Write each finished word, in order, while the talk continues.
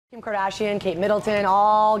Kim Kardashian, Kate Middleton,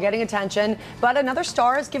 all getting attention, but another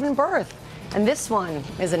star has given birth. And this one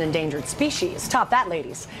is an endangered species. Top that,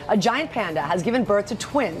 ladies. A giant panda has given birth to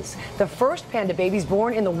twins. The first panda babies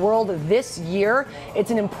born in the world this year.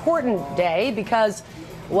 It's an important day because,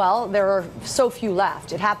 well, there are so few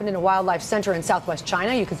left. It happened in a wildlife center in southwest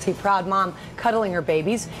China. You can see proud mom cuddling her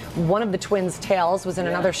babies. One of the twins' tails was in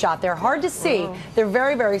another shot there. Hard to see. They're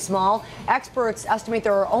very, very small. Experts estimate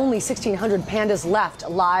there are only 1,600 pandas left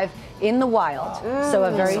alive in the wild. So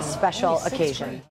a very special occasion.